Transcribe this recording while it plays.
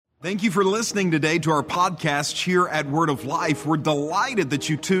Thank you for listening today to our podcast here at Word of Life. We're delighted that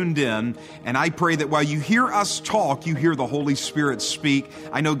you tuned in, and I pray that while you hear us talk, you hear the Holy Spirit speak.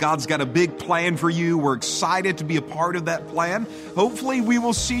 I know God's got a big plan for you. We're excited to be a part of that plan. Hopefully, we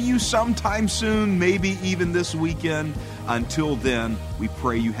will see you sometime soon, maybe even this weekend. Until then, we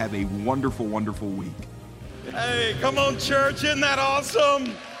pray you have a wonderful, wonderful week. Hey, come on, church. Isn't that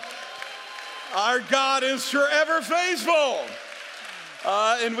awesome? Our God is forever faithful.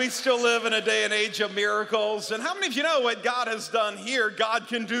 And we still live in a day and age of miracles. And how many of you know what God has done here, God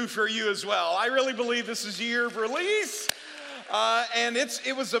can do for you as well? I really believe this is a year of release. And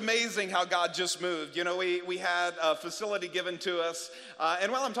it was amazing how God just moved. You know, we had a facility given to us.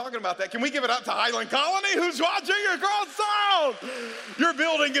 And while I'm talking about that, can we give it up to Highland Colony, who's watching across town? Your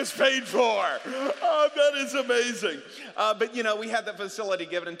building is paid for. That is amazing. But, you know, we had the facility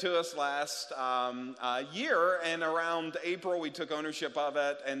given to us last year. And around April, we took ownership of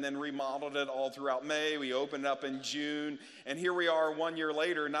it and then remodeled it all throughout May. We opened it up in June. And here we are 1 year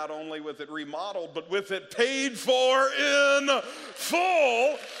later, not only with it remodeled, but with it paid for in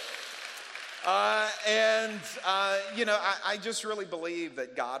full. You know, I just really believe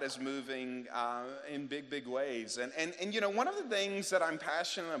that God is moving in big ways. And you know, one of the things that I'm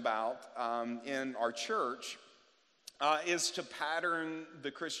passionate about in our church is to pattern the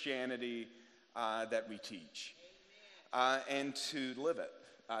Christianity that we teach and to live it,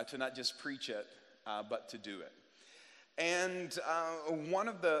 to not just preach it, but to do it. And one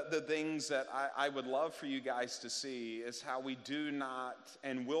of the things that I would love for you guys to see is how we do not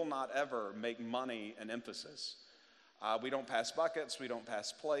and will not ever make money an emphasis. We don't pass buckets, we don't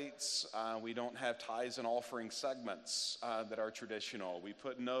pass plates, we don't have tithes and offering segments that are traditional. We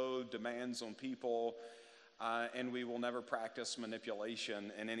put no demands on people, and we will never practice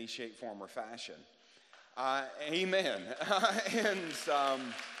manipulation in any shape, form, or fashion. Amen.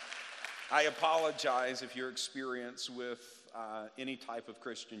 I apologize if your experience with any type of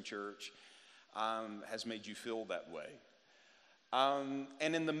Christian church has made you feel that way.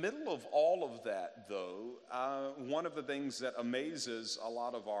 And in the middle of all of that, though, one of the things that amazes a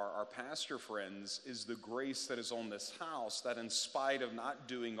lot of our pastor friends is the grace that is on this house, that in spite of not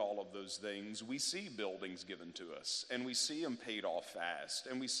doing all of those things, we see buildings given to us, and we see them paid off fast,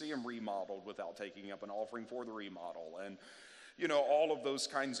 and we see them remodeled without taking up an offering for the remodel, and you know, all of those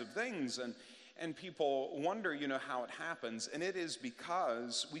kinds of things. And people wonder, you know, how it happens. And it is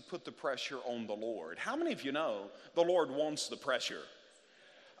because we put the pressure on the Lord. How many of you know the Lord wants the pressure?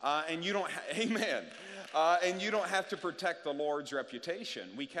 And you don't, amen. And you don't have to protect the Lord's reputation.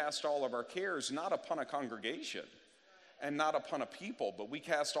 We cast all of our cares not upon a congregation and not upon a people, but we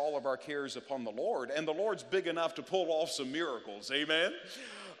cast all of our cares upon the Lord. And the Lord's big enough to pull off some miracles, amen?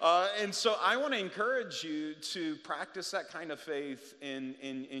 And so I want to encourage you to practice that kind of faith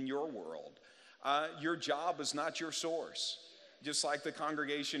in your world. Your job is not your source. Just like the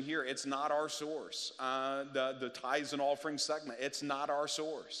congregation here, it's not our source. The tithes and offering segment, it's not our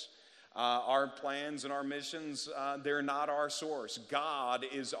source. Our plans and our missions, they're not our source. God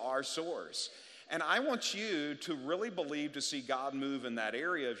is our source. And I want you to really believe to see God move in that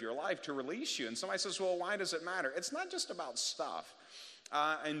area of your life to release you. And somebody says, well, why does it matter? It's not just about stuff.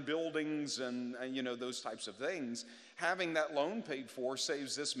 And buildings and you know, those types of things. Having that loan paid for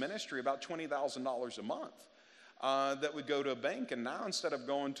saves this ministry about $20,000 a month that would go to a bank. And now instead of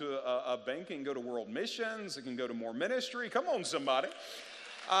going to a bank, it can go to World Missions, it can go to more ministry. Come on, somebody.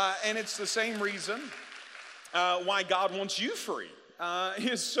 And it's the same reason why God wants you free.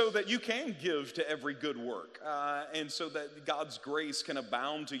 Is so that you can give to every good work. And so that God's grace can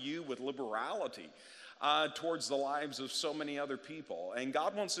abound to you with liberality. Towards the lives of so many other people. And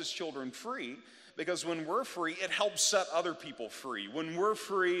God wants his children free, because when we're free, it helps set other people free. When we're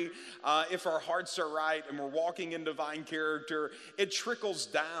free, if our hearts are right and we're walking in divine character, it trickles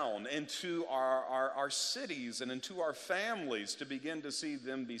down into our cities and into our families to begin to see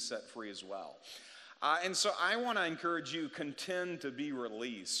them be set free as well. And so I want to encourage you, contend to be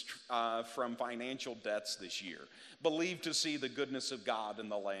released from financial debts this year. Believe to see the goodness of God in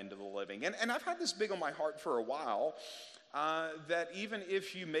the land of the living. And I've had this big on my heart for a while, that even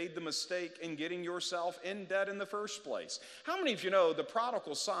if you made the mistake in getting yourself in debt in the first place. How many of you know the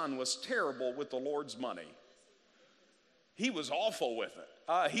prodigal son was terrible with the Lord's money? He was awful with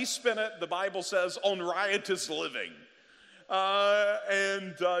it. He spent it, the Bible says, on riotous living.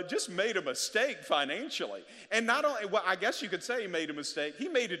 And just made a mistake financially. And not only, well, I guess you could say he made a mistake, he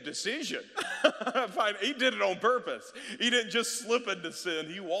made a decision. He did it on purpose. He didn't just slip into sin,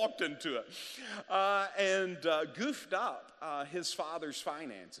 he walked into it. And goofed up his father's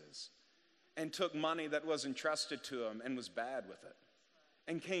finances and took money that was entrusted to him and was bad with it.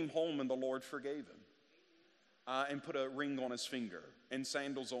 and came home and the Lord forgave him. And put a ring on his finger and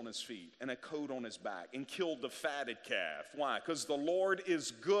sandals on his feet and a coat on his back and killed the fatted calf. Why? Because the Lord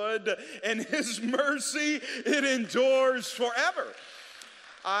is good and his mercy, it endures forever.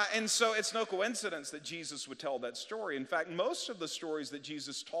 And so it's no coincidence that Jesus would tell that story. In fact, most of the stories that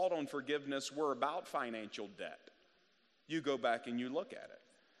Jesus taught on forgiveness were about financial debt. You go back and you look at it.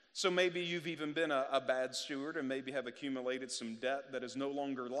 So maybe you've even been a bad steward and maybe have accumulated some debt that is no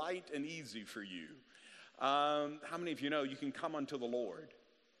longer light and easy for you. How many of you know you can come unto the Lord?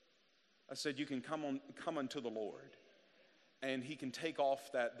 I said you can come unto the Lord, and he can take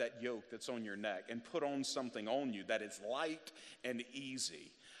off that yoke that's on your neck and put on something on you that is light and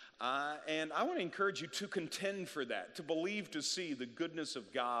easy. And I want to encourage you to contend for that, to believe, to see the goodness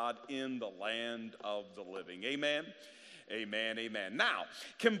of God in the land of the living. Amen? Amen, amen. Now,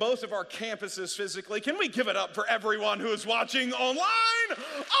 can both of our campuses physically, can we give it up for everyone who is watching online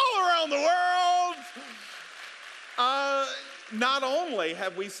all around the world? Not only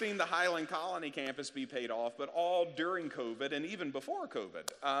have we seen the Highland Colony campus be paid off, but all during COVID and even before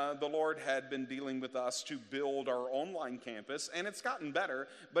COVID, the Lord had been dealing with us to build our online campus, and it's gotten better,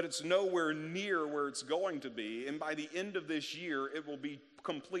 but it's nowhere near where it's going to be. And by the end of this year, it will be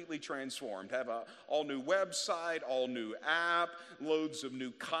completely transformed. Have a all new website, all new app, loads of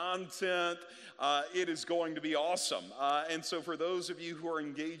new content. It is going to be awesome. And so for those of you who are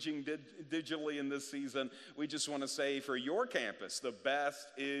engaging digitally in this season, we just want to say for your campus, the best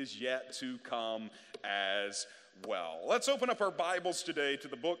is yet to come as well. Let's open up our Bibles today to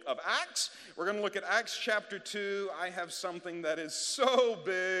the book of Acts. We're going to look at Acts chapter 2. I have something that is so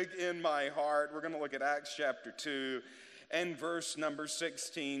big in my heart. We're going to look at Acts chapter 2. And verse number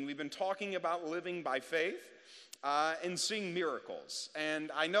 16. We've been talking about living by faith and seeing miracles.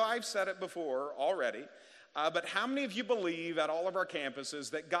 And I know I've said it before already, but how many of you believe at all of our campuses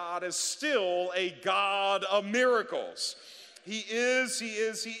that God is still a God of miracles? He is, he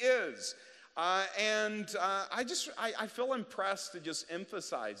is, he is. I feel impressed to just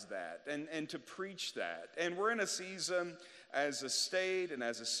emphasize that and to preach that. And we're in a season as a state and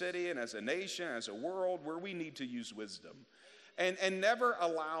as a city and as a nation, as a world, where we need to use wisdom. And never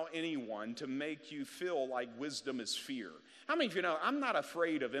allow anyone to make you feel like wisdom is fear. How many of you know I'm not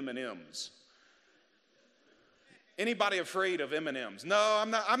afraid of M&Ms? Anybody afraid of M&Ms? No,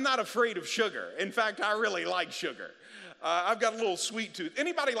 I'm not afraid of sugar. In fact, I really like sugar. I've got a little sweet tooth.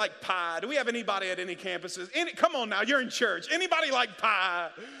 Anybody like pie? Do we have anybody at any campuses? Come on now, you're in church. Anybody like pie?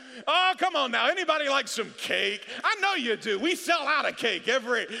 Oh, come on now. Anybody like some cake? I know you do. We sell out of cake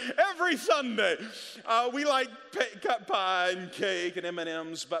every Sunday. We like cut pie and cake and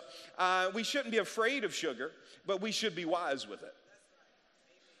M&Ms, but we shouldn't be afraid of sugar, but we should be wise with it.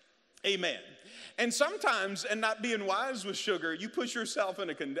 Amen. And sometimes, in not being wise with sugar, you push yourself in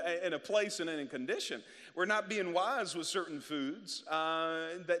a place and in a condition where not being wise with certain foods,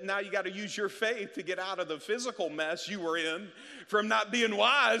 that now you got to use your faith to get out of the physical mess you were in from not being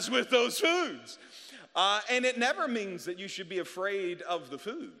wise with those foods. And it never means that you should be afraid of the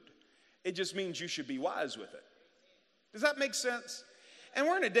food. It just means you should be wise with it. Does that make sense? And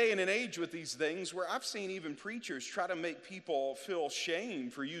we're in a day and an age with these things where I've seen even preachers try to make people feel shame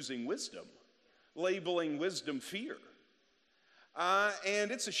for using wisdom, labeling wisdom fear.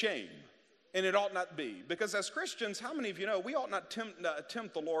 And it's a shame, and it ought not be. Because as Christians, how many of you know we ought not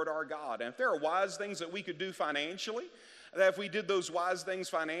tempt the Lord our God? And if there are wise things that we could do financially, that if we did those wise things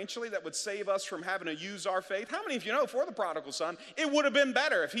financially, that would save us from having to use our faith. How many of you know for the prodigal son, it would have been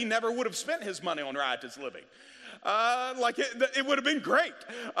better if he never would have spent his money on riotous living. It would have been great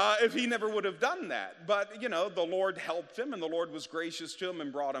if he never would have done that. But, you know, the Lord helped him and the Lord was gracious to him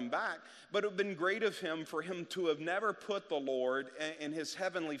and brought him back. But it would have been great of him for him to have never put the Lord and his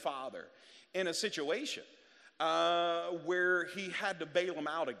heavenly Father in a situation where he had to bail him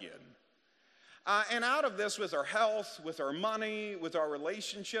out again. And out of this, with our health, with our money, with our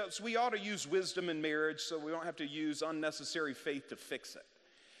relationships, we ought to use wisdom in marriage so we don't have to use unnecessary faith to fix it.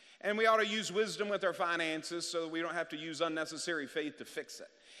 And we ought to use wisdom with our finances so we don't have to use unnecessary faith to fix it.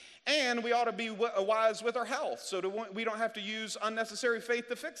 And we ought to be wise with our health so we don't have to use unnecessary faith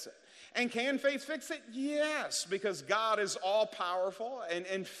to fix it. And can faith fix it? Yes, because God is all powerful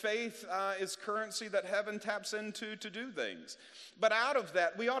and faith is currency that heaven taps into to do things. But out of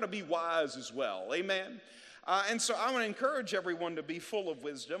that, we ought to be wise as well. Amen? And so I want to encourage everyone to be full of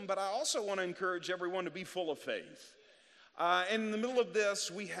wisdom, but I also want to encourage everyone to be full of faith. And in the middle of this,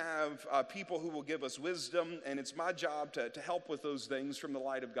 we have people who will give us wisdom, and it's my job to help with those things from the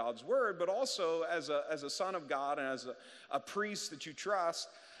light of God's word, but also as a son of God and as a priest that you trust,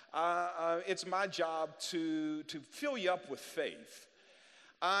 it's my job to fill you up with faith.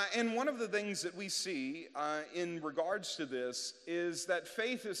 And one of the things that we see in regards to this is that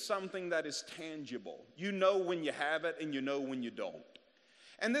faith is something that is tangible. You know when you have it and you know when you don't.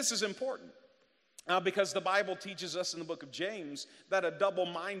 And this is important because the Bible teaches us in the book of James that a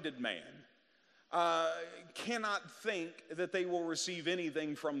double-minded man cannot think that they will receive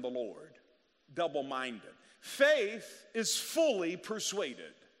anything from the Lord. Double-minded. Faith is fully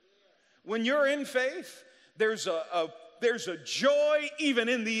persuaded. When you're in faith, there's a joy even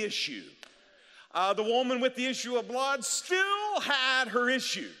in the issue. The woman with the issue of blood still had her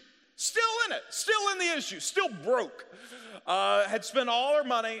issue. Still in it. Still in the issue. Still broke. Had spent all her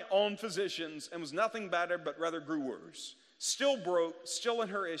money on physicians and was nothing better but rather grew worse. Still broke. Still in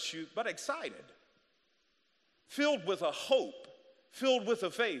her issue, but excited. Filled with a hope. Filled with a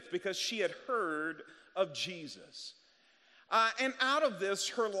faith because she had heard of Jesus. And out of this,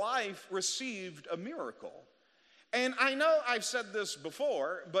 her life received a miracle. And I know I've said this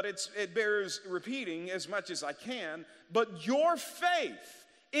before, but it bears repeating as much as I can. But your faith,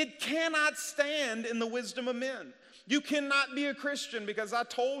 it cannot stand in the wisdom of men. You cannot be a Christian because I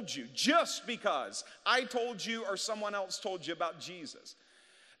told you, just because I told you or someone else told you about Jesus.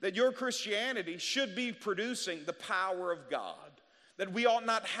 That your Christianity should be producing the power of God. That we ought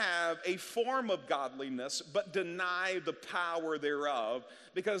not have a form of godliness, but deny the power thereof,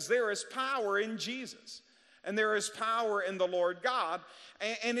 because there is power in Jesus. And there is power in the Lord God,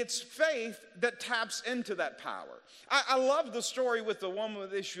 and it's faith that taps into that power. I love the story with the woman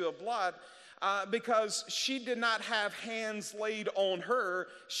with the issue of blood because she did not have hands laid on her,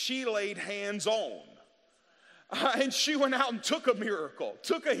 she laid hands on. And she went out and took a miracle,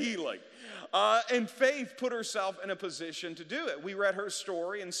 took a healing. And faith put herself in a position to do it. We read her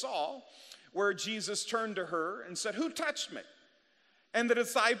story and saw where Jesus turned to her and said, "Who touched me?" And the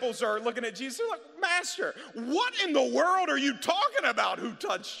disciples are looking at Jesus. They're like, "Master, what in the world are you talking about? Who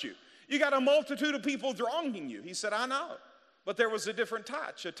touched you? You got a multitude of people thronging you." He said, "I know." But there was a different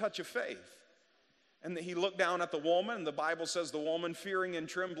touch, a touch of faith. And he looked down at the woman, and the Bible says the woman, fearing and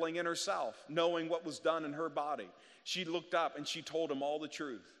trembling in herself, knowing what was done in her body, she looked up and she told him all the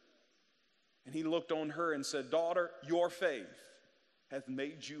truth. And he looked on her and said, "Daughter, your faith hath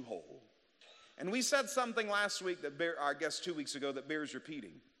made you whole." And we said something last week I guess 2 weeks ago that bears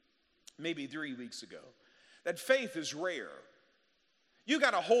repeating. Maybe 3 weeks ago. That faith is rare. You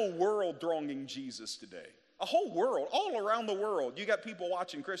got a whole world thronging Jesus today. A whole world, all around the world. You got people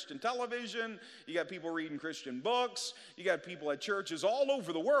watching Christian television. You got people reading Christian books. You got people at churches all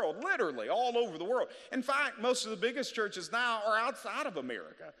over the world, literally all over the world. In fact, most of the biggest churches now are outside of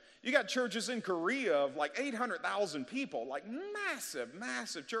America. You got churches in Korea of like 800,000 people, like massive,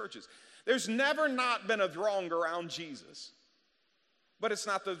 massive churches. There's never not been a throng around Jesus. But it's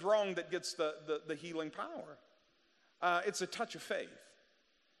not the throng that gets the healing power. It's a touch of faith.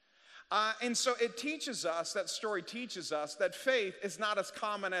 And so it teaches us, that story teaches us that faith is not as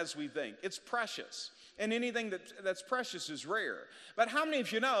common as we think. It's precious. And anything that's precious is rare. But how many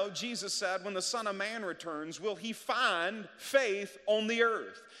of you know, Jesus said, when the Son of Man returns, will he find faith on the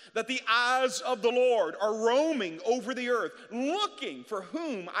earth? That the eyes of the Lord are roaming over the earth, looking for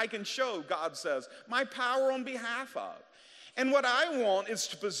whom I can show, God says, my power on behalf of. And what I want is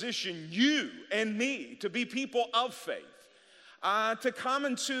to position you and me to be people of faith. To come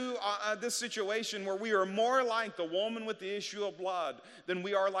into this situation where we are more like the woman with the issue of blood than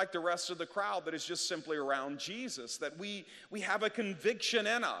we are like the rest of the crowd that is just simply around Jesus. That we have a conviction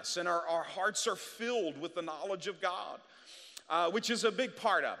in us and our hearts are filled with the knowledge of God, which is a big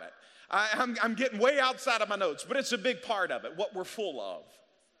part of it. I'm getting way outside of my notes, but it's a big part of it, what we're full of.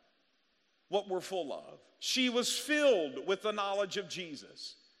 What we're full of. She was filled with the knowledge of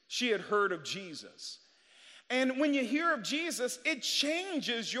Jesus. She had heard of Jesus. And when you hear of Jesus, it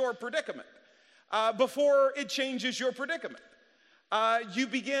changes your predicament. Before it changes your predicament, you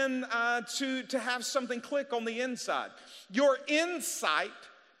begin to have something click on the inside. Your insight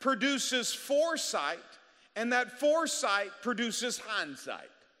produces foresight, and that foresight produces hindsight.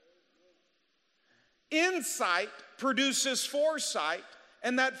 Insight produces foresight,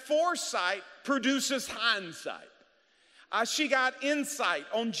 and that foresight produces hindsight. She got insight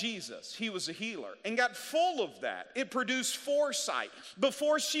on Jesus. He was a healer and got full of that. It produced foresight.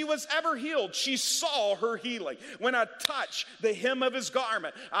 Before she was ever healed, she saw her healing. When I touch the hem of his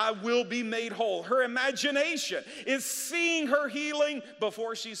garment, I will be made whole. Her imagination is seeing her healing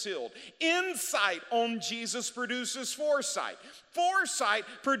before she's healed. Insight on Jesus produces foresight. Foresight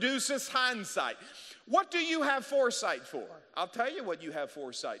produces hindsight. What do you have foresight for? I'll tell you what you have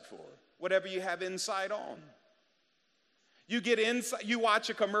foresight for. Whatever you have insight on. You get insight, you watch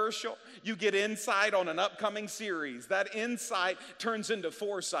a commercial, you get insight on an upcoming series. That insight turns into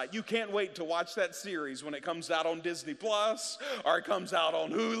foresight. You can't wait to watch that series when it comes out on Disney Plus, or it comes out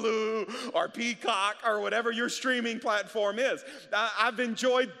on Hulu, or Peacock, or whatever your streaming platform is. I've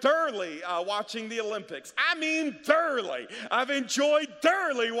enjoyed thoroughly watching the Olympics. I mean thoroughly. I've enjoyed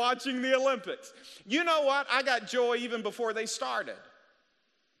thoroughly watching the Olympics. You know what? I got joy even before they started,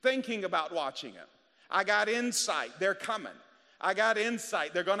 thinking about watching it. I got insight. They're coming. I got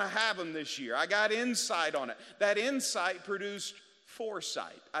insight. They're going to have them this year. I got insight on it. That insight produced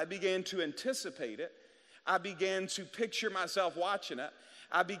foresight. I began to anticipate it. I began to picture myself watching it.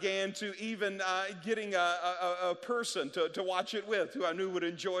 I began to even getting a person to watch it with who I knew would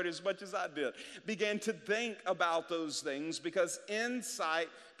enjoy it as much as I did. Began to think about those things because insight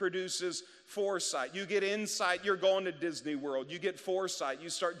produces foresight. You get insight, you're going to Disney World. You get foresight, you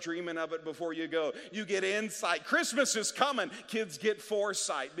start dreaming of it before you go. You get insight. Christmas is coming. Kids get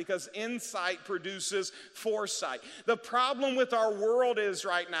foresight because insight produces foresight. The problem with our world is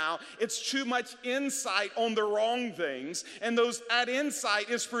right now, it's too much insight on the wrong things, and that insight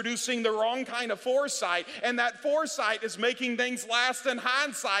is producing the wrong kind of foresight, and that foresight is making things last in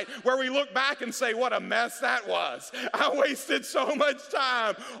hindsight, where we look back and say, what a mess that was. I wasted so much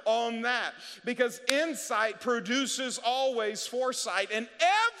time on that. Because insight produces always foresight, and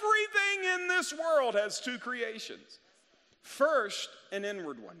everything in this world has two creations. First, an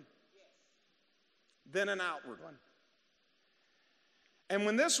inward one, then an outward one. And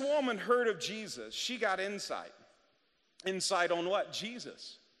when this woman heard of Jesus, she got insight. Insight on what?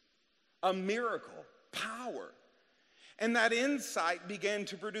 Jesus. A miracle, power. And that insight began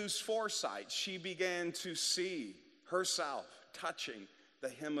to produce foresight. She began to see herself touching the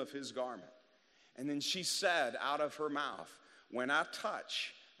hem of his garment. And then she said out of her mouth, when I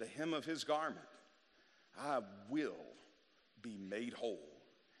touch the hem of his garment, I will be made whole.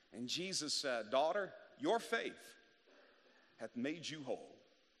 And Jesus said, daughter, your faith hath made you whole.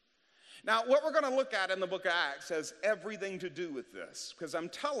 Now, what we're going to look at in the book of Acts has everything to do with this, because I'm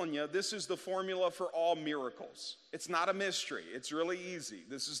telling you, this is the formula for all miracles. It's not a mystery. It's really easy.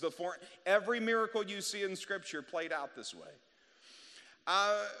 This is every miracle you see in Scripture played out this way.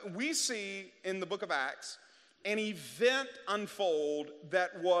 We see in the book of Acts an event unfold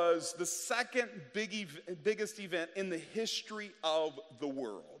that was the second biggest event in the history of the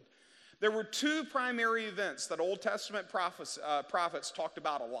world. There were two primary events that Old Testament prophets talked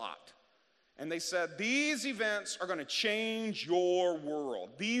about a lot. And they said, these events are going to change your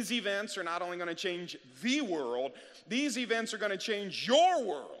world. These events are not only going to change the world, these events are going to change your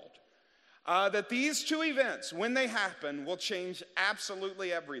world. That these two events, when they happen, will change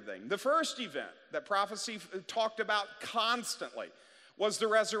absolutely everything. The first event that prophecy talked about constantly was the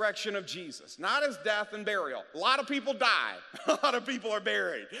resurrection of Jesus. Not his death and burial. A lot of people die. A lot of people are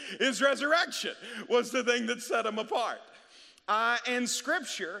buried. His resurrection was the thing that set him apart. And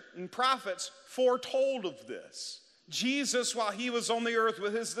Scripture and prophets foretold of this. Jesus, while he was on the earth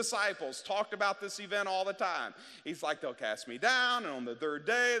with his disciples, talked about this event all the time. He's like, they'll cast me down, and on the third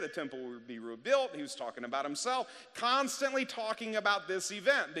day, the temple will be rebuilt. He was talking about himself, constantly talking about this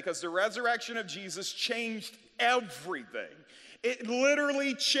event, because the resurrection of Jesus changed everything. It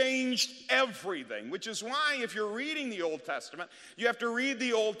literally changed everything, which is why if you're reading the Old Testament, you have to read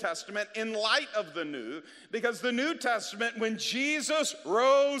the Old Testament in light of the New, because the New Testament, when Jesus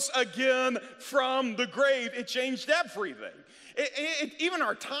rose again from the grave, it changed everything. Even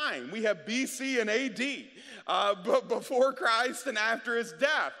our time, we have BC and AD, before Christ and after his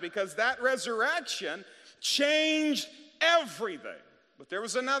death, because that resurrection changed everything. But there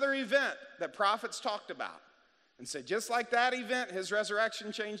was another event that prophets talked about. And said, just like that event, his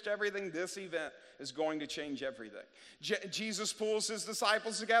resurrection changed everything, this event is going to change everything. Jesus pulls his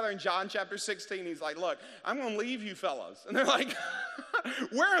disciples together in John chapter 16. He's like, look, I'm going to leave you fellows. And they're like,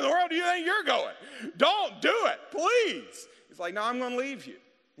 where in the world do you think you're going? Don't do it, please. He's like, no, I'm going to leave you.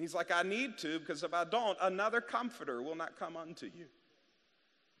 And he's like, I need to, because if I don't, another comforter will not come unto you.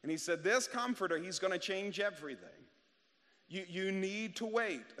 And he said, this comforter, he's going to change everything. You need to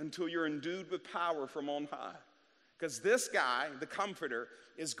wait until you're endued with power from on high. Because this guy, the comforter,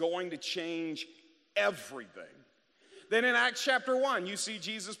 is going to change everything. Then in Acts chapter 1, you see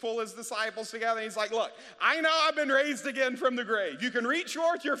Jesus pull his disciples together. And he's like, look, I know I've been raised again from the grave. You can reach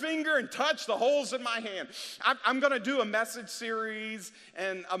forth your finger and touch the holes in my hand. I'm going to do a message series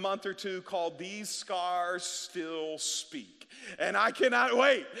in a month or two called These Scars Still Speak. And I cannot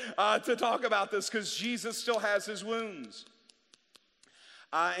wait to talk about this, because Jesus still has his wounds.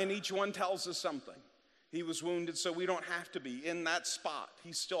 And each one tells us something. He was wounded so we don't have to be in that spot.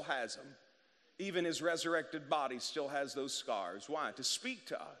 He still has them. Even his resurrected body still has those scars. Why? To speak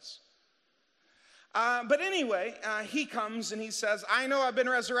to us. But anyway, he comes and he says, I know I've been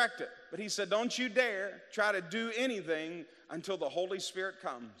resurrected. But he said, don't you dare try to do anything until the Holy Spirit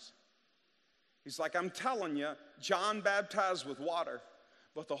comes. He's like, I'm telling you, John baptized with water,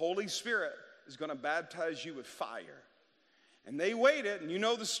 but the Holy Spirit is going to baptize you with fire. And they waited, and you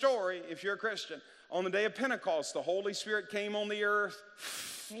know the story if you're a Christian. On the day of Pentecost, the Holy Spirit came on the earth,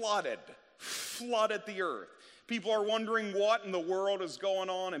 flooded the earth. People are wondering what in the world is going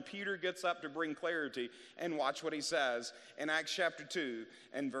on, and Peter gets up to bring clarity, and watch what he says in Acts chapter 2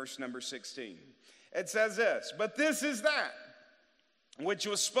 and verse number 16. It says this, but this is that which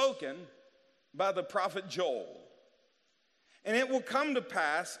was spoken by the prophet Joel. And it will come to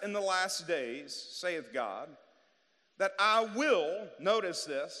pass in the last days, saith God, that I will, notice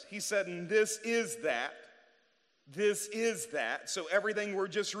this, he said, and this is that, so everything we're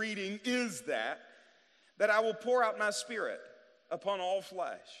just reading is that I will pour out my spirit upon all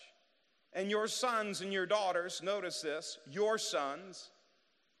flesh. And your sons and your daughters, notice this, your sons,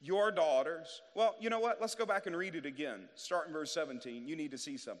 your daughters. Well, you know what? Let's go back and read it again. Start in verse 17. You need to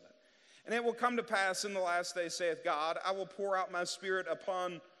see something. And it will come to pass in the last day, saith God, I will pour out my spirit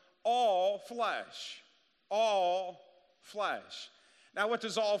upon all flesh. All flesh. Now, what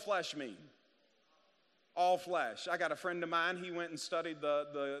does all flesh mean? All flesh. I got a friend of mine, he went and studied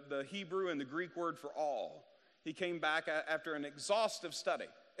the Hebrew and the Greek word for all. He came back after an exhaustive study,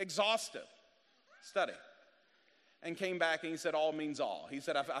 and came back and he said, all means all. He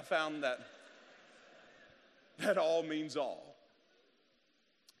said, I found that all means all.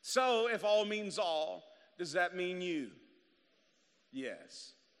 So, if all means all, does that mean you?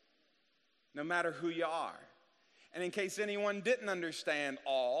 Yes. No matter who you are. And in case anyone didn't understand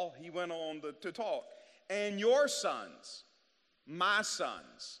all, he went on to talk. And your sons, my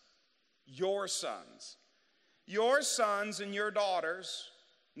sons, your sons and your daughters,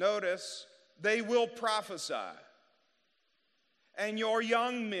 notice, they will prophesy. And your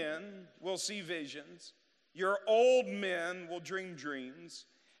young men will see visions. Your old men will dream dreams.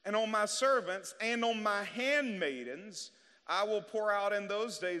 And on my servants and on my handmaidens, I will pour out in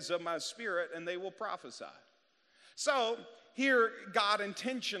those days of my spirit, and they will prophesy. So here God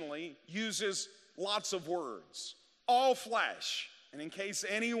intentionally uses lots of words. All flesh. And in case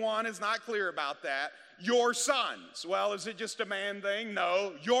anyone is not clear about that, your sons. Well, is it just a man thing?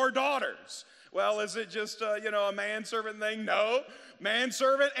 No. Your daughters. Well, is it just a manservant thing? No.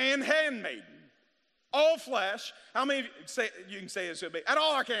 Manservant and handmaiden. All flesh. How many of you can say this with me? At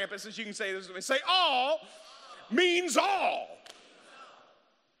all our campuses, you can say this with me. Say all means all.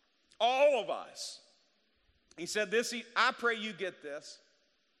 All of us. He said this, I pray you get this.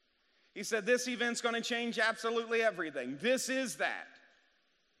 He said this event's going to change absolutely everything. This is that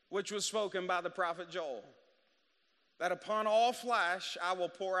which was spoken by the prophet Joel. That upon all flesh I will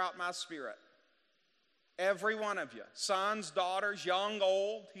pour out my spirit. Every one of you. Sons, daughters, young,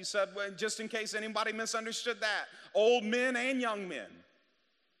 old. He said, well, just in case anybody misunderstood that. Old men and young men.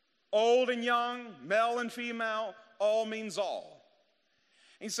 Old and young, male and female, all means all.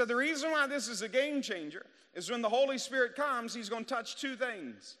 He said the reason why this is a game changer is when the Holy Spirit comes, he's going to touch two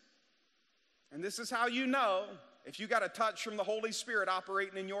things. And this is how you know if you got a touch from the Holy Spirit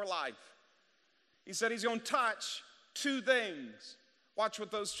operating in your life. He said he's going to touch two things. Watch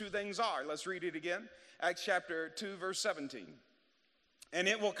what those two things are. Let's read it again. Acts chapter 2, verse 17. And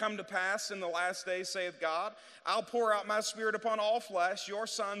it will come to pass in the last days, saith God, I'll pour out my spirit upon all flesh. Your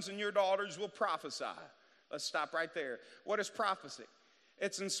sons and your daughters will prophesy. Let's stop right there. What is prophecy?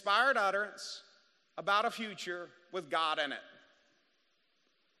 It's inspired utterance about a future with God in it.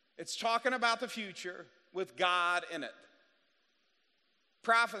 It's talking about the future with God in it.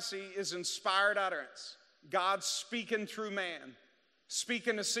 Prophecy is inspired utterance. God speaking through man,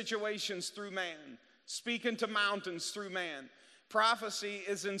 speaking to situations through man, speaking to mountains through man. Prophecy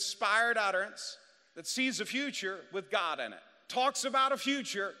is inspired utterance that sees a future with God in it. Talks about a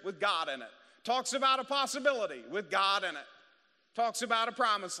future with God in it. Talks about a possibility with God in it. Talks about a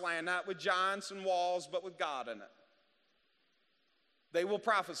promised land, not with giants and walls, but with God in it. They will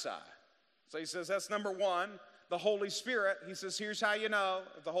prophesy. So he says that's number one. The Holy Spirit, he says, here's how you know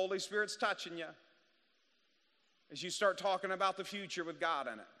if the Holy Spirit's touching you. As you start talking about the future with God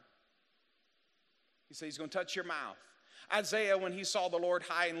in it. He says he's going to touch your mouth. Isaiah, when he saw the Lord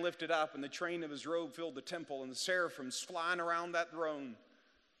high and lifted up, and the train of his robe filled the temple, and the seraphims flying around that throne.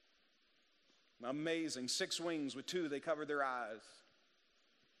 Amazing. 6 wings with 2, they covered their eyes.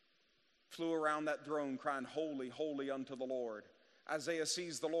 Flew around that throne crying, holy, holy unto the Lord. Isaiah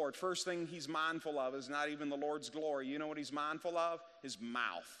sees the Lord. First thing he's mindful of is not even the Lord's glory. You know what he's mindful of? His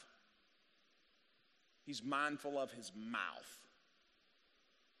mouth. He's mindful of his mouth.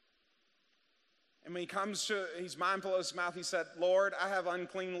 And when he's mindful of his mouth, he said, Lord, I have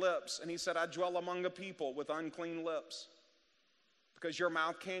unclean lips. And he said, I dwell among a people with unclean lips. Because your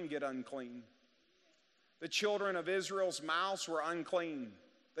mouth can get unclean. The children of Israel's mouths were unclean.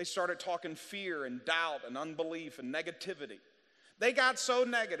 They started talking fear and doubt and unbelief and negativity. They got so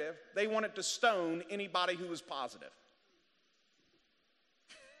negative, they wanted to stone anybody who was positive.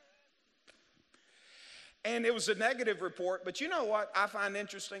 And it was a negative report, but you know what I find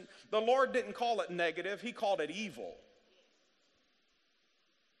interesting? The Lord didn't call it negative, he called it evil.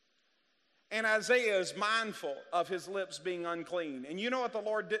 And Isaiah is mindful of his lips being unclean. And you know what the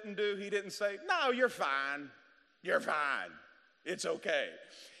Lord didn't do? He didn't say, no, you're fine. You're fine. It's okay.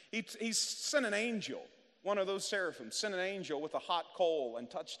 He sent an angel, one of those seraphim, sent an angel with a hot coal and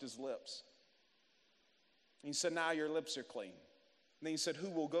touched his lips. And he said, now your lips are clean. And then he said, who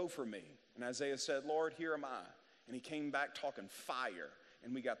will go for me? And Isaiah said, Lord, here am I. And he came back talking fire,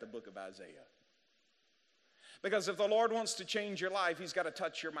 and we got the book of Isaiah. Because if the Lord wants to change your life, he's got to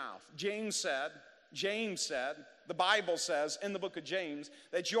touch your mouth. James said, the Bible says in the book of James,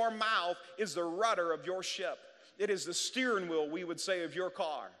 that your mouth is the rudder of your ship. It is the steering wheel, we would say, of your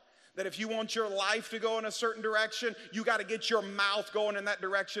car. That if you want your life to go in a certain direction, you got to get your mouth going in that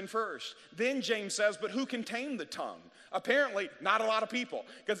direction first. Then James says, but who can tame the tongue? Apparently, not a lot of people,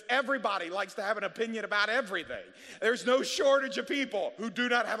 because everybody likes to have an opinion about everything. There's no shortage of people who do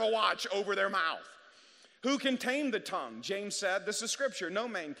not have a watch over their mouth. Who can tame the tongue? James said, this is scripture, no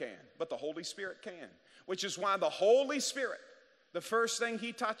man can, but the Holy Spirit can. Which is why the Holy Spirit, the first thing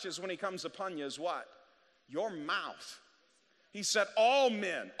he touches when he comes upon you is what? Your mouth. He said, all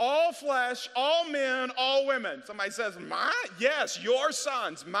men, all flesh, all men, all women. Somebody says, mine? Yes, your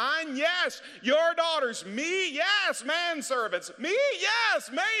sons. Mine? Yes, your daughters. Me? Yes, manservants. Me? Yes,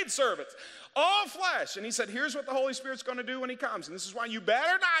 maidservants. All flesh. And he said, here's what the Holy Spirit's going to do when he comes. And this is why you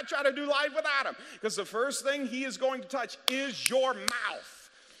better not try to do life without him. Because the first thing he is going to touch is your mouth.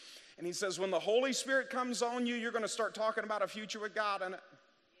 And he says, when the Holy Spirit comes on you, you're going to start talking about a future with God in it.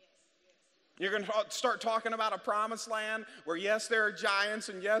 You're going to start talking about a promised land where, yes, there are giants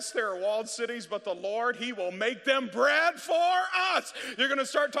and, yes, there are walled cities, but the Lord, he will make them bread for us. You're going to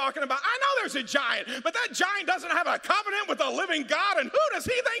start talking about, I know there's a giant, but that giant doesn't have a covenant with the living God, and who does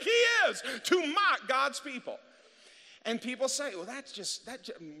he think he is to mock God's people? And people say, well,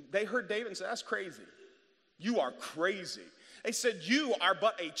 they heard David and say, that's crazy. You are crazy. They said, you are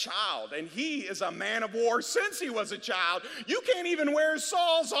but a child, and he is a man of war since he was a child. You can't even wear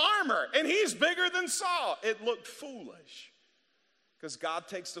Saul's armor, and he's bigger than Saul. It looked foolish, because God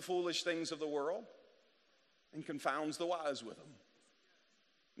takes the foolish things of the world and confounds the wise with them.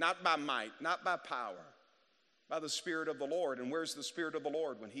 Not by might, not by power, by the Spirit of the Lord. And where's the Spirit of the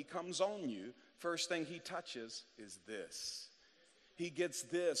Lord? When he comes on you, first thing he touches is this. He gets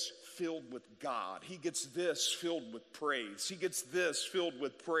this filled with God. He gets this filled with praise. He gets this filled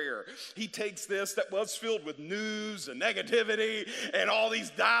with prayer. He takes this that was filled with news and negativity and all these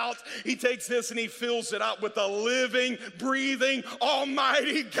doubts. He takes this and he fills it up with the living, breathing,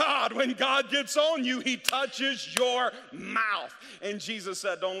 almighty God. When God gets on you, he touches your mouth. And Jesus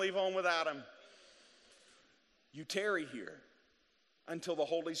said, don't leave home without him. You tarry here until the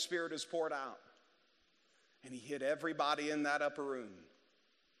Holy Spirit is poured out. And he hit everybody in that upper room.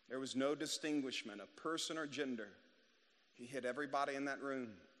 There was no distinguishment of person or gender. He hit everybody in that room.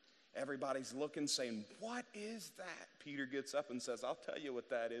 Everybody's looking, saying, what is that? Peter gets up and says, I'll tell you what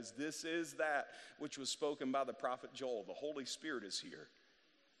that is. This is that which was spoken by the prophet Joel. The Holy Spirit is here.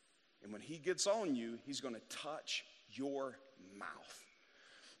 And when he gets on you, he's going to touch your mouth.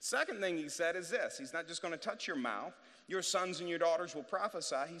 Second thing he said is this. He's not just going to touch your mouth. Your sons and your daughters will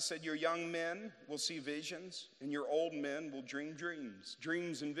prophesy. He said your young men will see visions and your old men will dream dreams.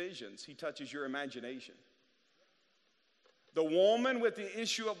 Dreams and visions. He touches your imagination. The woman with the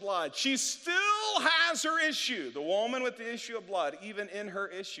issue of blood, she still has her issue. The woman with the issue of blood, even in her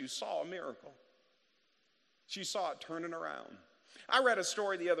issue, saw a miracle. She saw it turning around. I read a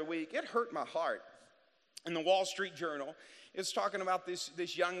story the other week. It hurt my heart. In the Wall Street Journal, it's talking about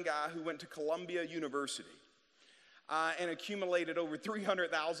this young guy who went to Columbia University. And accumulated over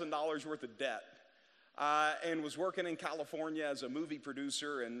 $300,000 worth of debt and was working in California as a movie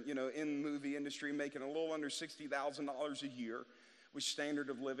producer and, in the movie industry making a little under $60,000 a year, which standard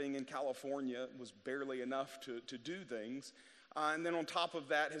of living in California was barely enough to do things. And then on top of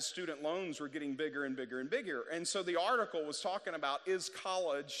that, his student loans were getting bigger and bigger and bigger. And so the article was talking about, is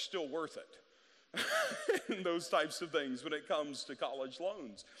college still worth it? and those types of things when it comes to college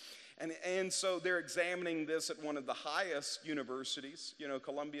loans. And so they're examining this at one of the highest universities,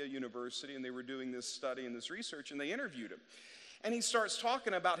 Columbia University, and they were doing this study and this research, and they interviewed him. And he starts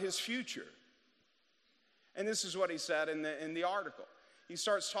talking about his future. And this is what he said in the article. He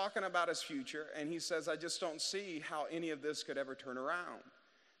starts talking about his future, and he says, I just don't see how any of this could ever turn around.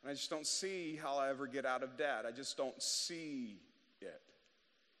 And I just don't see how I ever get out of debt. I just don't see it.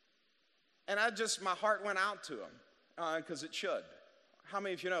 And my heart went out to him, because it should. How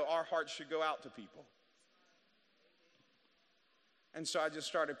many of you know our hearts should go out to people? And so I just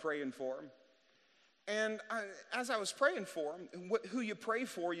started praying for him. And as I was praying for him, who you pray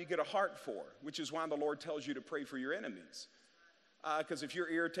for, you get a heart for, which is why the Lord tells you to pray for your enemies. Because if you're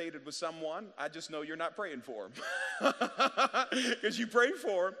irritated with someone, I just know you're not praying for them. Because you pray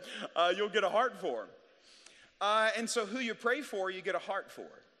for them, you'll get a heart for them. And so who you pray for, you get a heart for.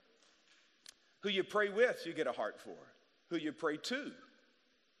 Who you pray with, you get a heart for. Who you pray to,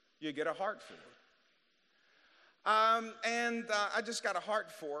 you get a heart for. I just got a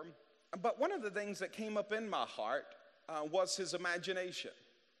heart for him. But one of the things that came up in my heart was his imagination.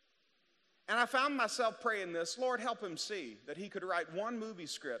 And I found myself praying this, Lord, help him see that he could write one movie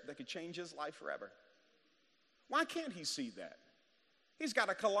script that could change his life forever. Why can't he see that? He's got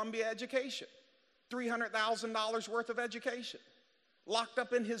a Columbia education, $300,000 worth of education, locked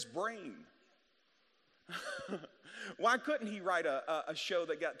up in his brain. Why couldn't he write a show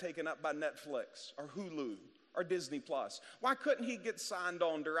that got taken up by Netflix or Hulu or Disney Plus? Why couldn't he get signed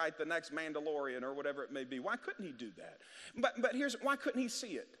on to write the next Mandalorian or whatever it may be? Why couldn't he do that? But why couldn't he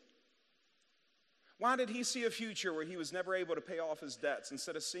see it? Why did he see a future where he was never able to pay off his debts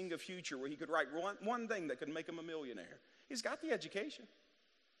instead of seeing a future where he could write one thing that could make him a millionaire? He's got the education.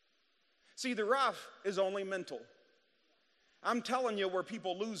 See, the rough is only mental. I'm telling you, where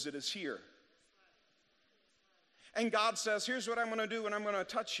people lose it is here. And God says, here's what I'm going to do, and I'm going to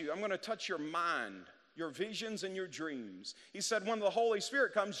touch you. I'm going to touch your mind, your visions, and your dreams. He said, when the Holy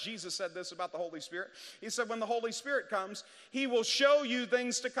Spirit comes, Jesus said this about the Holy Spirit. He said, when the Holy Spirit comes, he will show you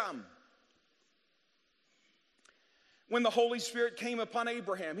things to come. When the Holy Spirit came upon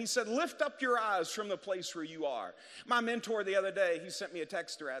Abraham, he said, lift up your eyes from the place where you are. My mentor the other day, he sent me a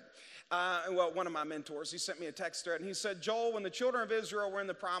text thread. One of my mentors, he sent me a text thread, and he said, Joel, when the children of Israel were in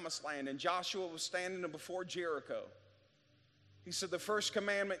the promised land and Joshua was standing before Jericho, he said the first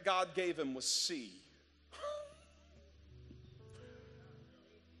commandment God gave him was see.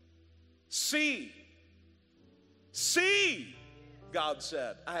 See. See, God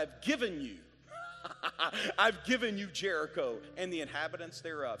said, I have given you. I've given you Jericho and the inhabitants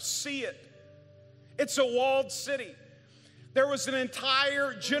thereof. See it. It's a walled city. There was an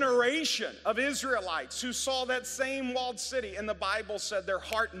entire generation of Israelites who saw that same walled city, and the Bible said their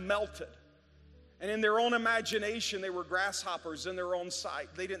heart melted. And in their own imagination, they were grasshoppers in their own sight.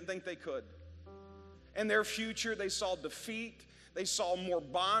 They didn't think they could. In their future, they saw defeat. They saw more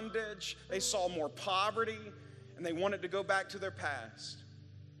bondage. They saw more poverty. And they wanted to go back to their past.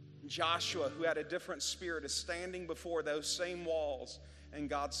 Joshua, who had a different spirit, is standing before those same walls, and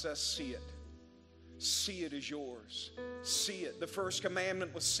God says, see it. See it is yours. See it. The first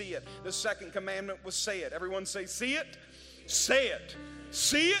commandment was see it. The second commandment was say it. Everyone say, see it, say it.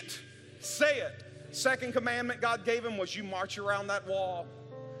 See it, say it. Second commandment God gave him was you march around that wall.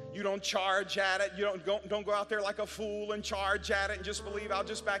 You don't charge at it. You don't go out there like a fool and charge at it and just believe I'll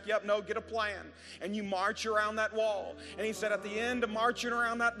just back you up. No, get a plan. And you march around that wall. And he said at the end of marching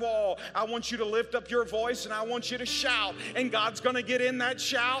around that wall, I want you to lift up your voice and I want you to shout. And God's going to get in that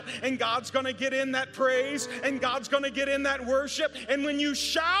shout. And God's going to get in that praise. And God's going to get in that worship. And when you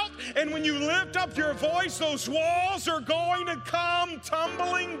shout and when you lift up your voice, those walls are going to come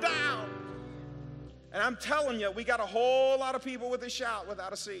tumbling down. And I'm telling you, we got a whole lot of people with a shout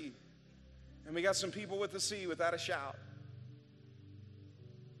without a see. And we got some people with a see without a shout.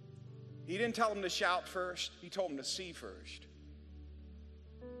 He didn't tell them to shout first. He told them to see first.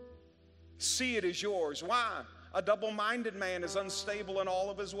 See it is yours. Why? A double-minded man is unstable in all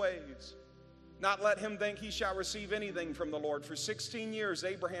of his ways. Not let him think he shall receive anything from the Lord. For 16 years,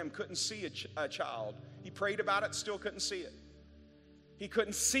 Abraham couldn't see a child. He prayed about it, still couldn't see it. He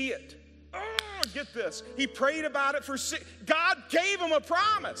couldn't see it. Oh, get this. He prayed about it God gave him a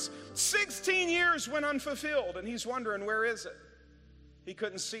promise. 16 years went unfulfilled, and he's wondering, where is it? He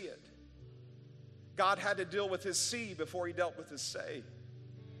couldn't see it. God had to deal with his see before he dealt with his say.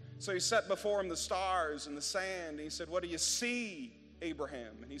 So he set before him the stars and the sand, and he said, what do you see,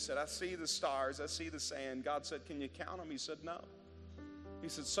 Abraham? And he said, I see the stars, I see the sand. God said, can you count them? He said, no. He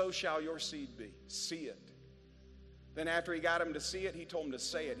said, so shall your seed be. See it. Then after he got him to see it, he told him to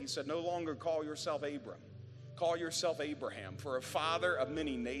say it. He said, no longer call yourself Abram. Call yourself Abraham, for a father of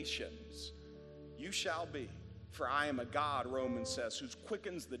many nations you shall be. For I am a God, Romans says, who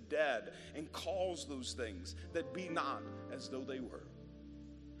quickens the dead and calls those things that be not as though they were.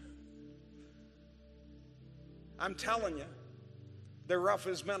 I'm telling you, the rough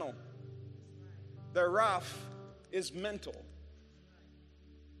is mental. The rough is mental.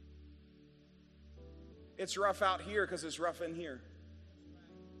 It's rough out here because it's rough in here.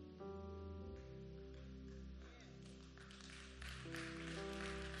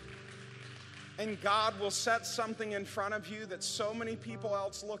 And God will set something in front of you that so many people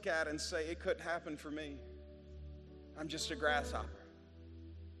else look at and say, it couldn't happen for me. I'm just a grasshopper.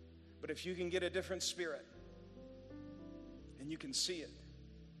 But if you can get a different spirit and you can see it.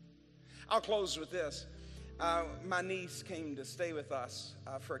 I'll close with this. My niece came to stay with us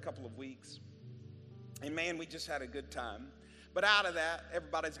for a couple of weeks. And man, we just had a good time. But out of that,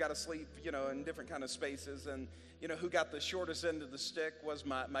 everybody's got to sleep, in different kind of spaces. And, who got the shortest end of the stick was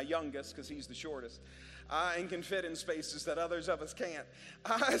my youngest, because he's the shortest, and can fit in spaces that others of us can't.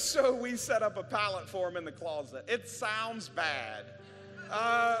 So we set up a pallet for him in the closet. It sounds bad,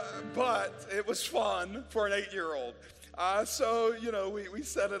 but it was fun for an 8-year-old. So, we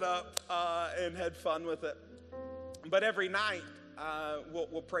set it up and had fun with it. But every night,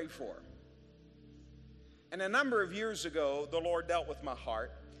 we'll pray for him. And a number of years ago, the Lord dealt with my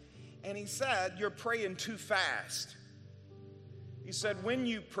heart, and he said, you're praying too fast. He said, when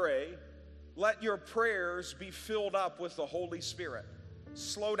you pray, let your prayers be filled up with the Holy Spirit.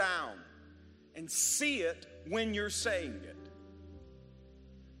 Slow down and see it when you're saying it.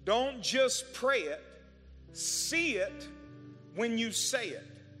 Don't just pray it, see it when you say it.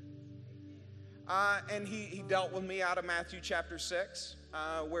 And he dealt with me out of Matthew chapter 6.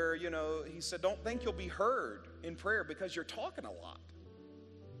 Where, he said, don't think you'll be heard in prayer because you're talking a lot.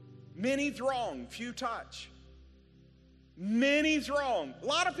 Many throng, few touch. Many throng. A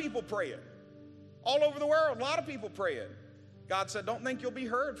lot of people praying. All over the world, a lot of people praying. God said, don't think you'll be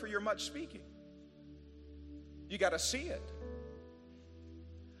heard for your much speaking. You got to see it.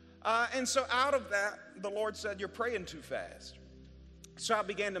 And so out of that, the Lord said, you're praying too fast. So I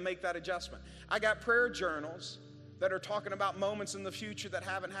began to make that adjustment. I got prayer journals that are talking about moments in the future that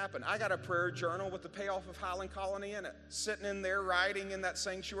haven't happened. I got a prayer journal with the payoff of Highland Colony in it. Sitting in there writing in that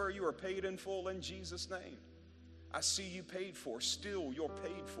sanctuary, you are paid in full in Jesus' name. I see you paid for. Still, you're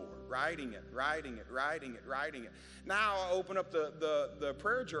paid for. Writing it, writing it, writing it, writing it. Now I open up the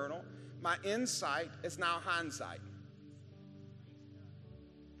prayer journal. My insight is now hindsight.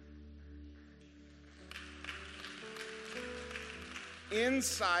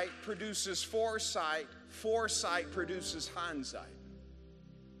 Insight produces foresight. Foresight produces hindsight.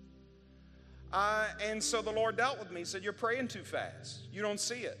 And so the Lord dealt with me. He said, you're praying too fast. You don't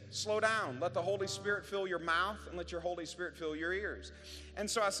see it. Slow down. Let the Holy Spirit fill your mouth and let your Holy Spirit fill your ears. And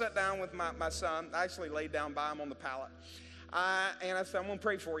so I sat down with my son. I actually laid down by him on the pallet. And I said, I'm going to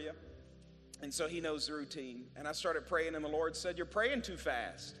pray for you. And so he knows the routine. And I started praying, and the Lord said, you're praying too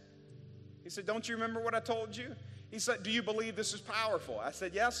fast. He said, don't you remember what I told you? He said, do you believe this is powerful? I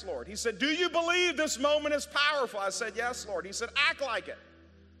said, yes, Lord. He said, do you believe this moment is powerful? I said, yes, Lord. He said, act like it.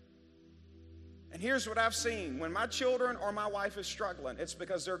 And here's what I've seen. When my children or my wife is struggling, it's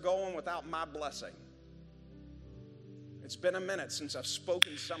because they're going without my blessing. It's been a minute since I've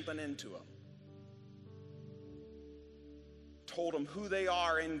spoken something into them. Told them who they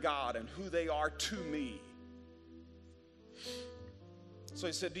are in God and who they are to me. So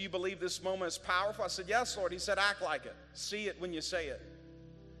he said, do you believe this moment is powerful? I said, yes, Lord. He said, act like it. See it when you say it.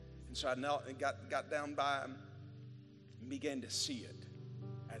 And so I knelt and got down by him and began to see it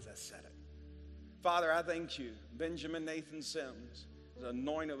as I said it. Father, I thank you. Benjamin Nathan Sims is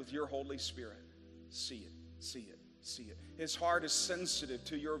anointed with your Holy Spirit. See it, see it, see it. His heart is sensitive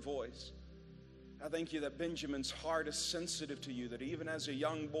to your voice. I thank you that Benjamin's heart is sensitive to you, that even as a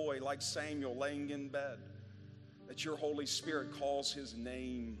young boy like Samuel laying in bed, that your Holy Spirit calls his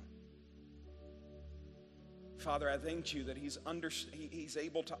name. Father, I thank you that he's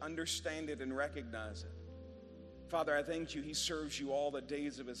able to understand it and recognize it. Father, I thank you he serves you all the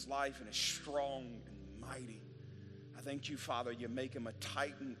days of his life and is strong and mighty. I thank you, Father, you make him a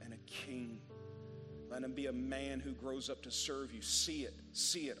titan and a king. Let him be a man who grows up to serve you. See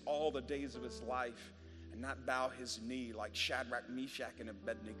it all the days of his life, and not bow his knee like Shadrach, Meshach, and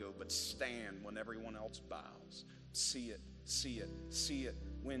Abednego, but stand when everyone else bows. See it, see it, see it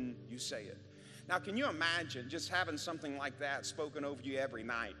when you say it. Now, can you imagine just having something like that spoken over you every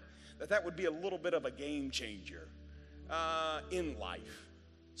night? That would be a little bit of a game changer in life.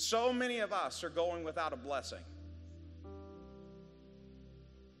 So many of us are going without a blessing.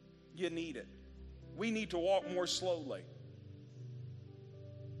 You need it. We need to walk more slowly.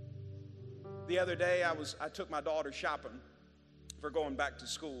 The other day, I took my daughter shopping for going back to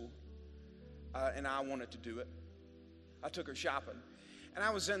school, and I wanted to do it. I took her shopping, and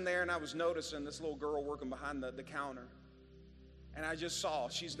I was in there, and I was noticing this little girl working behind the counter, and I just saw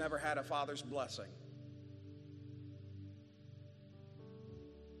she's never had a father's blessing.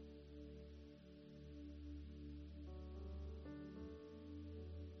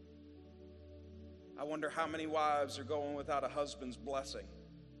 I wonder how many wives are going without a husband's blessing.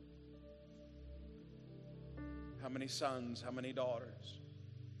 How many sons, how many daughters?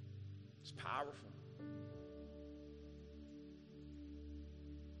 It's powerful.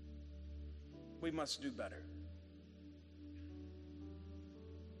 We must do better.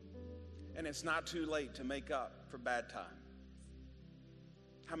 And it's not too late to make up for bad time.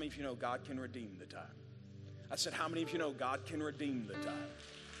 How many of you know God can redeem the time? I said, how many of you know God can redeem the time?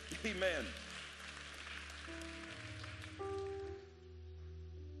 Amen.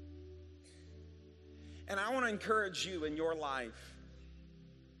 And I want to encourage you in your life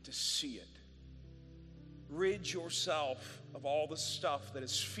to see it. Rid yourself of all the stuff that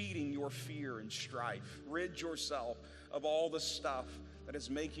is feeding your fear and strife. Rid yourself of all the stuff that is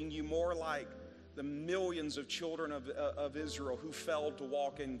making you more like the millions of children of Israel who failed to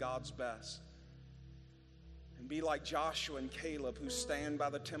walk in God's best. And be like Joshua and Caleb, who stand by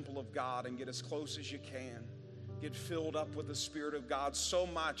the temple of God and get as close as you can. Get filled up with the Spirit of God so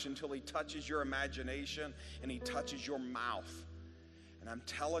much until He touches your imagination and He touches your mouth. And I'm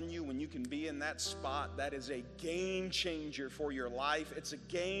telling you, when you can be in that spot, that is a game changer for your life. It's a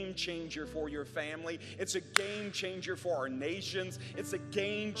game changer for your family. It's a game changer for our nations. It's a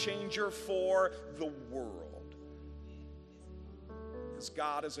game changer for the world. Because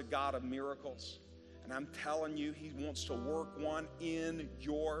God is a God of miracles. And I'm telling you, He wants to work one in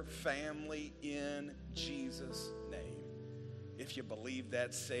your family in Jesus' name. If you believe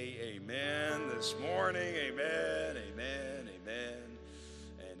that, say amen this morning. Amen, amen, amen,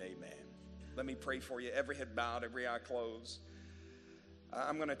 and amen. Let me pray for you. Every head bowed, every eye closed.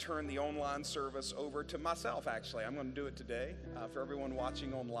 I'm going to turn the online service over to myself, actually. I'm going to do it today for everyone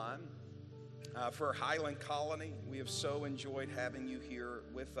watching online. For Highland Colony, we have so enjoyed having you here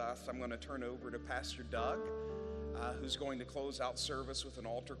with us. I'm going to turn over to Pastor Doug, who's going to close out service with an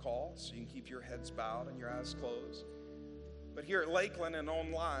altar call, so you can keep your heads bowed and your eyes closed. But here at Lakeland and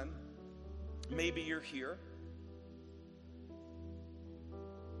online, maybe you're here,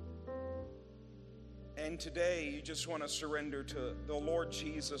 and today you just want to surrender to the Lord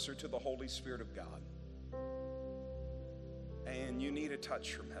Jesus or to the Holy Spirit of God, and you need a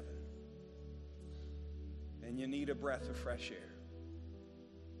touch from heaven. And you need a breath of fresh air.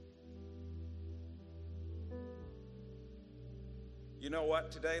 You know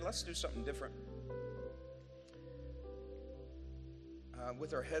what? Today, let's do something different.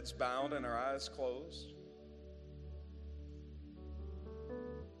 With our heads bowed and our eyes closed,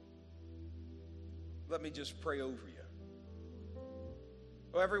 let me just pray over you.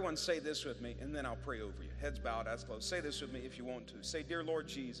 Well, everyone say this with me, and then I'll pray over you. Heads bowed, eyes closed. Say this with me if you want to. Say, dear Lord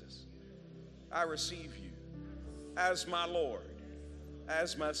Jesus, I receive you as my Lord,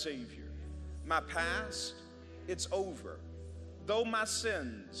 as my Savior. My past, it's over. Though my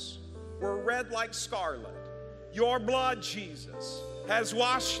sins were red like scarlet, your blood, Jesus, has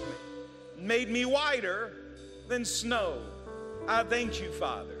washed me, made me whiter than snow. I thank you,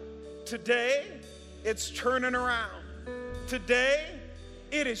 Father. Today, it's turning around. Today,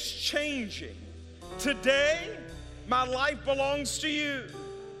 it is changing. Today, my life belongs to you.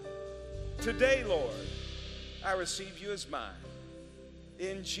 Today, Lord, I receive you as mine.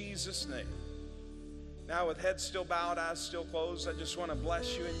 In Jesus' name. Now, with heads still bowed, eyes still closed, I just want to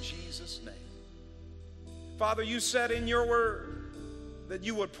bless you in Jesus' name. Father, you said in your word that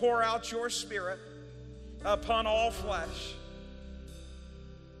you would pour out your Spirit upon all flesh.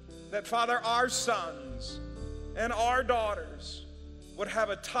 That, Father, our sons and our daughters would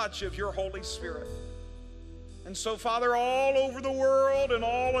have a touch of your Holy Spirit. And so, Father, all over the world and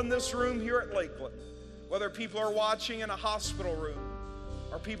all in this room here at Lakeland, whether people are watching in a hospital room,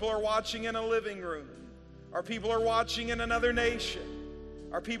 or people are watching in a living room, or people are watching in another nation,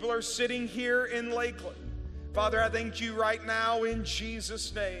 or people are sitting here in Lakeland, Father, I thank you right now in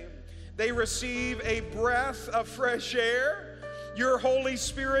Jesus' name. They receive a breath of fresh air. Your Holy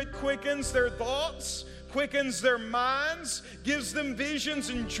Spirit quickens their thoughts, quickens their minds, gives them visions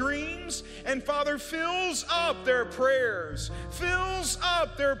and dreams, and Father, fills up their prayers, fills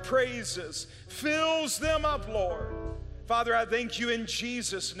up their praises, fills them up, Lord, Father, I thank you in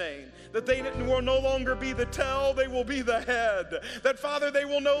Jesus' name that they will no longer be the tail, they will be the head. That, Father, they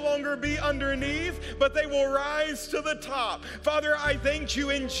will no longer be underneath, but they will rise to the top. Father, I thank you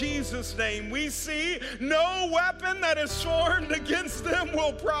in Jesus' name. We see no weapon that is formed against them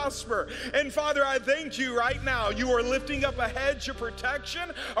will prosper. And Father, I thank you right now. You are lifting up a hedge of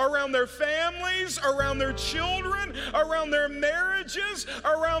protection around their families, around their children, around their marriages,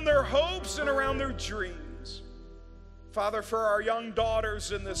 around their hopes, and around their dreams. Father, for our young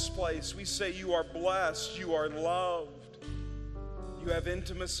daughters in this place, we say you are blessed, you are loved, you have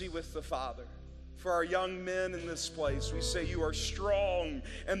intimacy with the Father. For our young men in this place, we say you are strong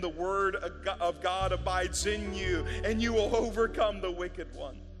and the word of God abides in you and you will overcome the wicked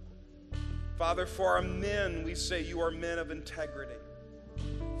one. Father, for our men, we say you are men of integrity.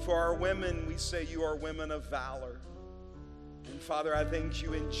 For our women, we say you are women of valor. And Father, I thank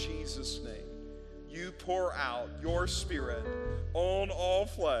you in Jesus' name. You pour out your Spirit on all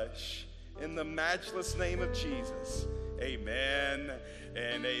flesh in the matchless name of Jesus. Amen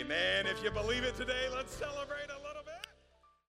and amen. If you believe it today, let's celebrate.